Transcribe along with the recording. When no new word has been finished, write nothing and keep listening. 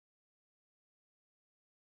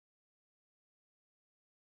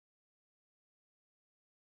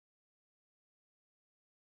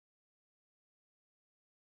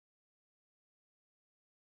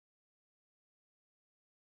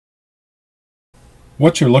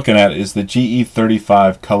What you're looking at is the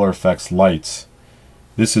GE35 Color Effects lights.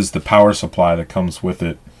 This is the power supply that comes with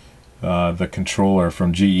it, the controller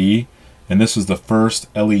from GE, and this is the first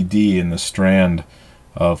LED in the strand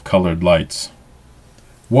of colored lights.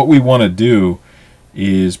 What we want to do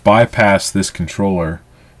is bypass this controller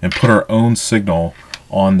and put our own signal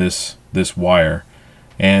on this wire,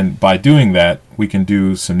 and by doing that we can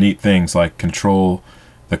do some neat things like control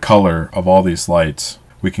the color of all these lights.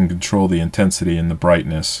 We can control the intensity and the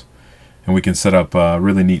brightness, and we can set up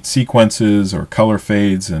really neat sequences or color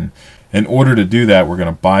fades, and in order to do that we're going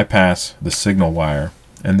to bypass the signal wire,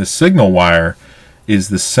 and the signal wire is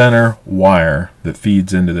the center wire that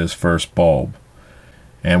feeds into this first bulb.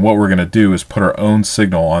 And what we're going to do is put our own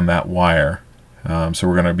signal on that wire. So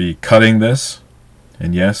we're going to be cutting this,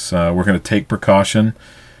 and yes, we're going to take precaution,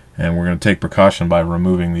 and we're going to take precaution by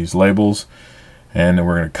removing these labels, and then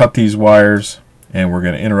we're going to cut these wires, and we're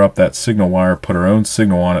going to interrupt that signal wire, put our own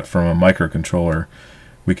signal on it from a microcontroller.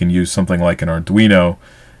 We can use something like an Arduino,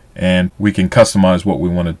 and we can customize what we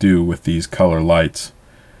want to do with these color lights.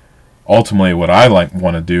 Ultimately, what I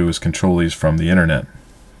want to do is control these from the internet.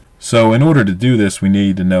 So in order to do this, we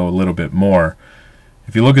need to know a little bit more.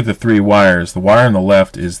 If you look at the three wires, the wire on the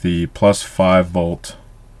left is the plus 5 volt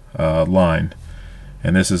line,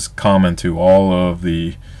 and this is common to all of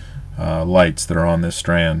the lights that are on this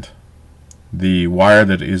strand. The wire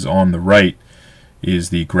that is on the right is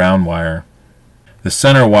the ground wire. The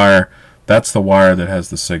center wire, that's the wire that has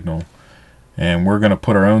the signal, and we're going to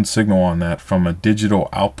put our own signal on that from a digital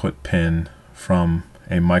output pin from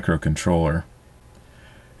a microcontroller.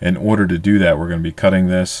 In order to do that, we're going to be cutting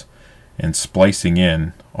this and splicing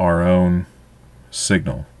in our own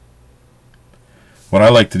signal. What I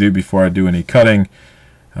like to do before I do any cutting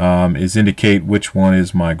is indicate which one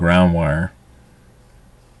is my ground wire.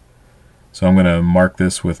 So I'm going to mark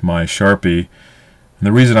this with my Sharpie, and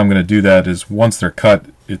the reason I'm going to do that is once they're cut,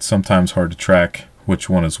 it's sometimes hard to track which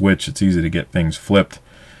one is which. It's easy to get things flipped.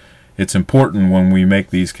 It's important when we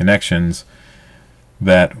make these connections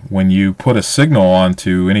that when you put a signal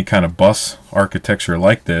onto any kind of bus architecture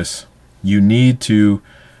like this, you need to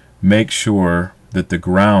make sure that the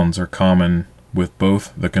grounds are common with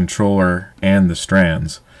both the controller and the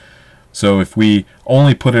strands. So if we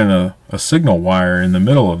only put in a signal wire in the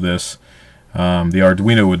middle of this, the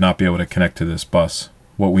Arduino would not be able to connect to this bus.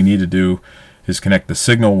 What we need to do is connect the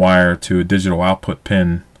signal wire to a digital output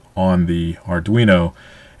pin on the Arduino,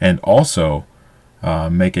 and also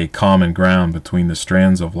make a common ground between the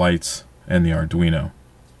strands of lights and the Arduino.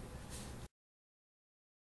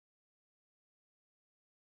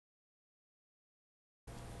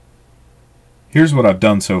 Here's what I've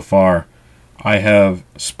done so far. I have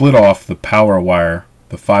split off the power wire,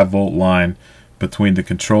 the 5 volt line, between the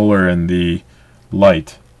controller and the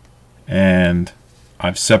light, and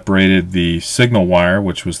I've separated the signal wire,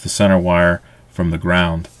 which was the center wire, from the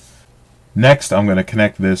ground. Next, I'm going to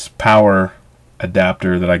connect this power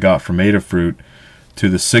adapter that I got from Adafruit to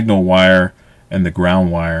the signal wire and the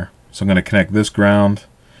ground wire. So I'm going to connect this ground,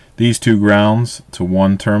 these two grounds, to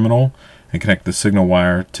one terminal, and connect the signal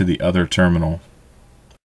wire to the other terminal.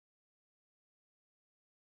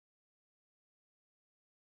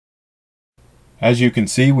 As you can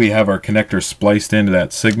see, we have our connector spliced into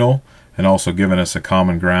that signal and also given us a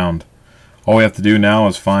common ground. All we have to do now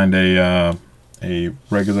is find a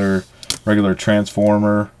regular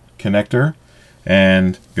transformer connector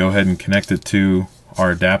and go ahead and connect it to our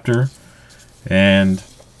adapter. And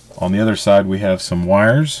on the other side we have some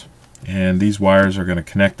wires, and these wires are going to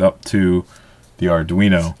connect up to the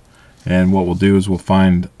Arduino. And what we'll do is we'll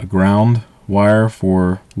find a ground wire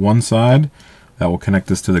for one side that will connect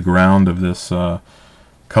us to the ground of this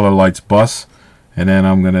color lights bus, and then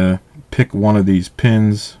I'm going to pick one of these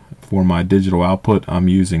pins for my digital output. I'm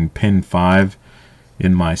using pin 5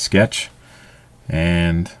 in my sketch,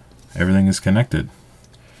 and everything is connected.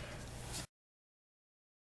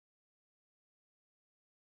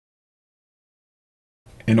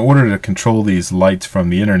 In order to control these lights from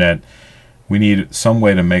the internet, we need some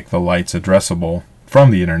way to make the lights addressable from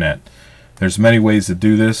the internet. There's many ways to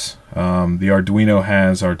do this. The Arduino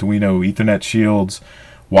has Arduino Ethernet shields,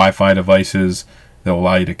 Wi-Fi devices that will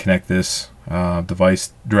allow you to connect this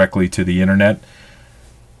device directly to the internet.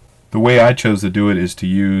 The way I chose to do it is to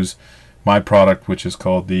use my product, which is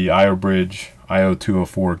called the ioBridge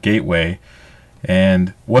IO204 Gateway,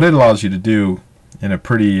 and what it allows you to do in a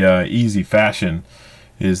pretty easy fashion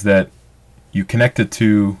is that you connect it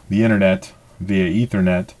to the internet via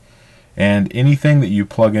Ethernet, and anything that you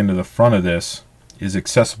plug into the front of this is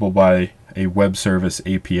accessible by a web service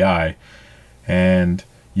API, and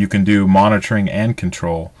you can do monitoring and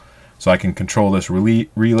control. So I can control this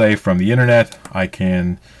relay from the internet. I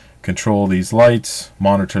can control these lights,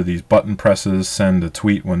 monitor these button presses, send a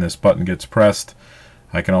tweet when this button gets pressed.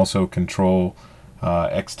 I can also control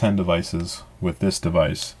X10 devices with this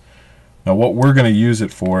device. Now what we're going to use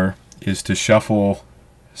it for is to shuffle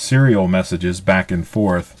serial messages back and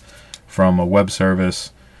forth from a web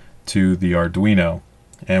service to the Arduino.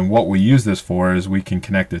 And what we use this for is we can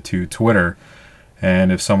connect it to Twitter,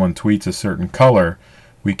 and if someone tweets a certain color,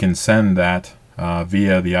 we can send that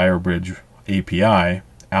via the ioBridge API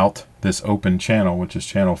out this open channel, which is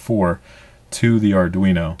channel 4, to the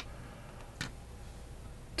Arduino.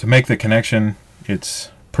 To make the connection,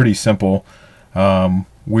 it's pretty simple.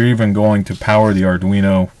 We're even going to power the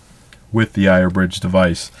Arduino with the ioBridge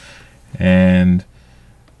device, and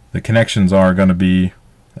the connections are going to be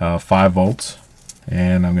 5 volts,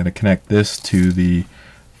 and I'm going to connect this to the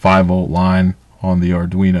 5-volt line on the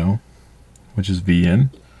Arduino, which is VIN.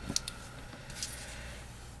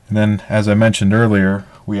 And then, as I mentioned earlier,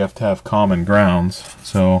 we have to have common grounds,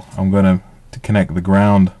 so I'm going to connect the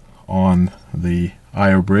ground on the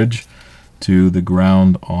ioBridge to the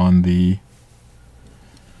ground on the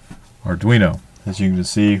Arduino. As you can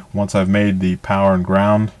see, once I've made the power and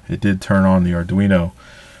ground, it did turn on the Arduino.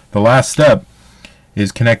 The last step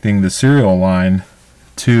is connecting the serial line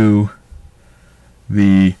to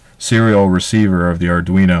the serial receiver of the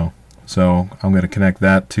Arduino. So I'm going to connect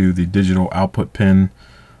that to the digital output pin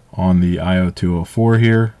on the IO204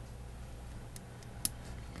 here,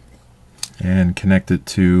 and connect it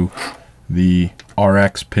to the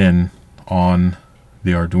RX pin on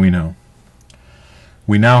the Arduino.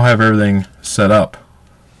 We now have everything set up.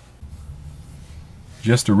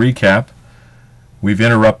 Just to recap, we've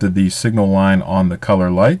interrupted the signal line on the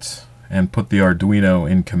color lights and put the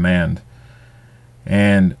Arduino in command.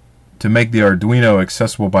 And to make the Arduino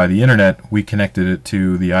accessible by the internet, we connected it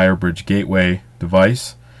to the ioBridge gateway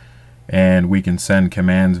device, and we can send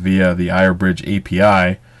commands via the ioBridge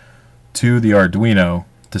API to the Arduino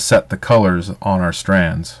to set the colors on our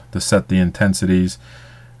strands, to set the intensities.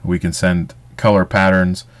 We can send color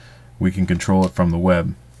patterns. We can control it from the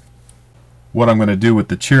web. What I'm going to do with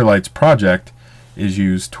the CheerLights project is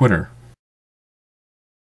use Twitter.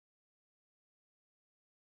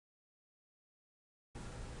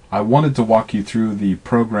 I wanted to walk you through the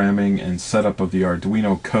programming and setup of the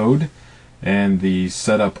Arduino code and the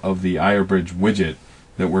setup of the ioBridge widget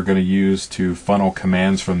that we're going to use to funnel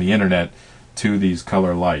commands from the internet to these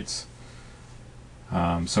color lights.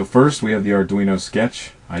 So first we have the Arduino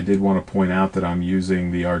sketch. I did want to point out that I'm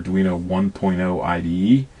using the Arduino 1.0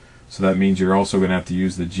 IDE, so that means you're also going to have to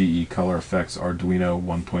use the GE Color Effects Arduino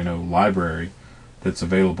 1.0 library that's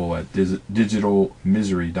available at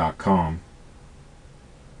digitalmisery.com.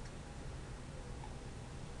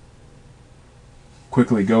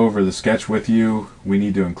 Quickly go over the sketch with you. We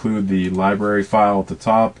need to include the library file at the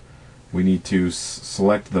top. We need to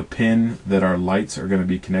select the pin that our lights are going to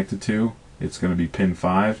be connected to. It's going to be pin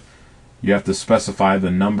 5. You have to specify the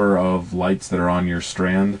number of lights that are on your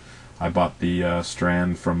strand. I bought the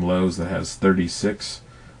strand from Lowe's that has 36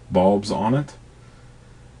 bulbs on it.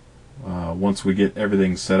 Once we get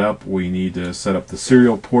everything set up, we need to set up the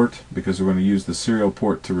serial port, because we're going to use the serial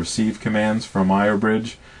port to receive commands from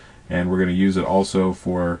ioBridge, and we're going to use it also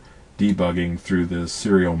for debugging through the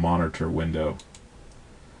serial monitor window.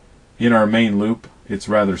 In our main loop, it's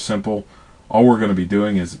rather simple. All we're going to be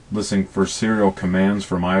doing is listening for serial commands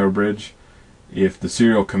from ioBridge. If the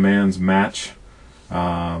serial commands match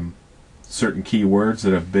certain keywords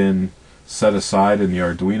that have been set aside in the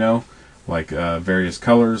Arduino, like various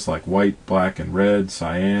colors like white, black, and red,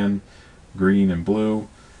 cyan, green, and blue,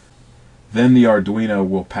 then the Arduino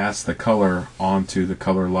will pass the color onto the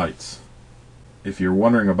color lights. If you're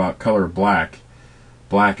wondering about color black,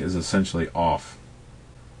 black is essentially off.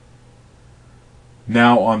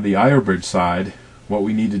 Now on the ioBridge side, what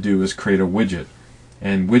we need to do is create a widget.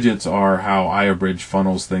 And widgets are how ioBridge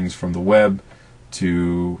funnels things from the web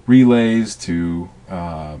to relays, to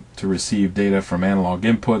receive data from analog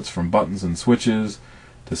inputs, from buttons and switches,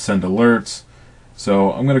 to send alerts.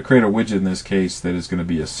 So I'm going to create a widget in this case that is going to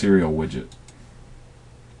be a serial widget.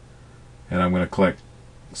 And I'm going to click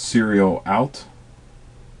serial out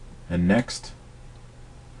and next.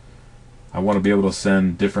 I want to be able to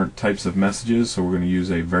send different types of messages, so we're going to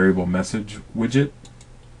use a variable message widget.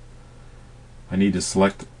 I need to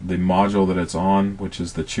select the module that it's on, which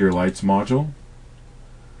is the CheerLights module,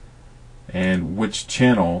 and which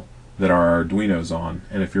channel that our Arduino is on.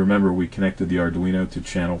 And if you remember, we connected the Arduino to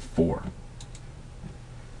channel 4.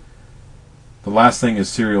 The last thing is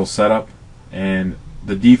serial setup, and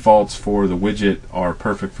the defaults for the widget are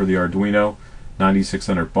perfect for the Arduino.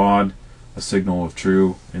 9600 baud, a signal of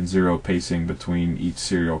true, and 0 pacing between each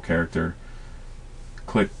serial character.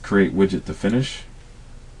 Click Create Widget to finish.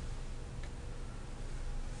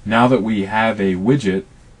 Now that we have a widget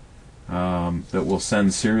that will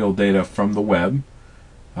send serial data from the web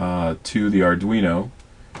to the Arduino,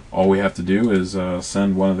 all we have to do is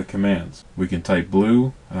send one of the commands. We can type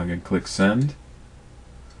blue, and I can click send.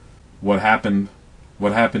 What happened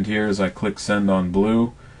here is I clicked send on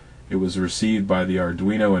blue. It was received by the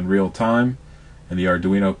Arduino in real time, and the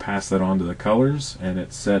Arduino passed that on to the colors, and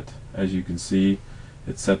it set, as you can see,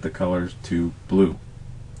 it set the colors to blue.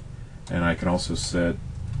 And I can also set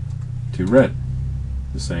to red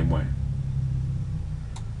the same way,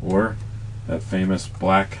 or that famous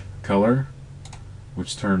black color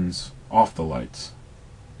which turns off the lights.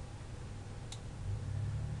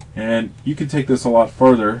 And you can take this a lot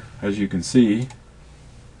further. As you can see,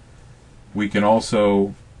 we can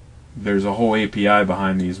also, there's a whole API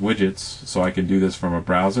behind these widgets, so I can do this from a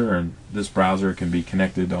browser, and this browser can be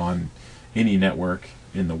connected on any network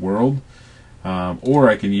in the world, or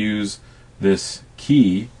I can use this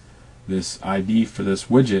key, this ID for this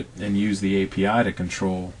widget, and use the API to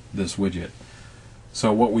control this widget.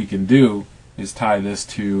 So what we can do is tie this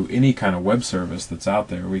to any kind of web service that's out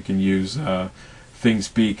there. We can use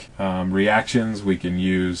ThingSpeak reactions, we can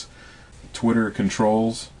use Twitter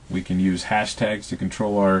controls, we can use hashtags to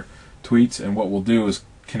control our tweets, and what we'll do is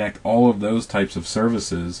connect all of those types of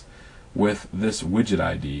services with this widget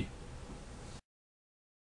ID.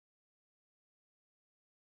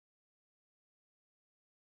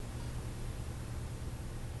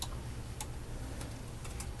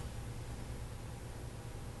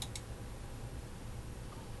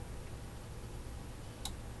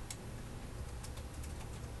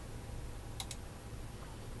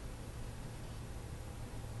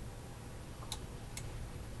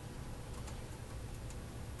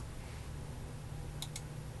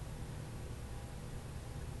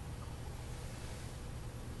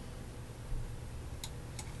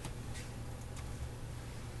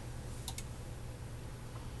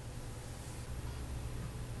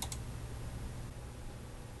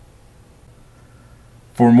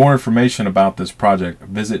 For more information about this project,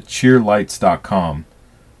 visit CheerLights.com.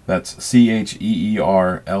 That's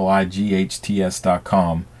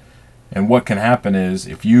CheerLights.com. And what can happen is,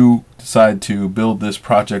 if you decide to build this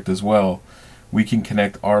project as well, we can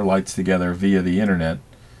connect our lights together via the internet.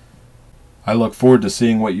 I look forward to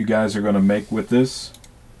seeing what you guys are going to make with this.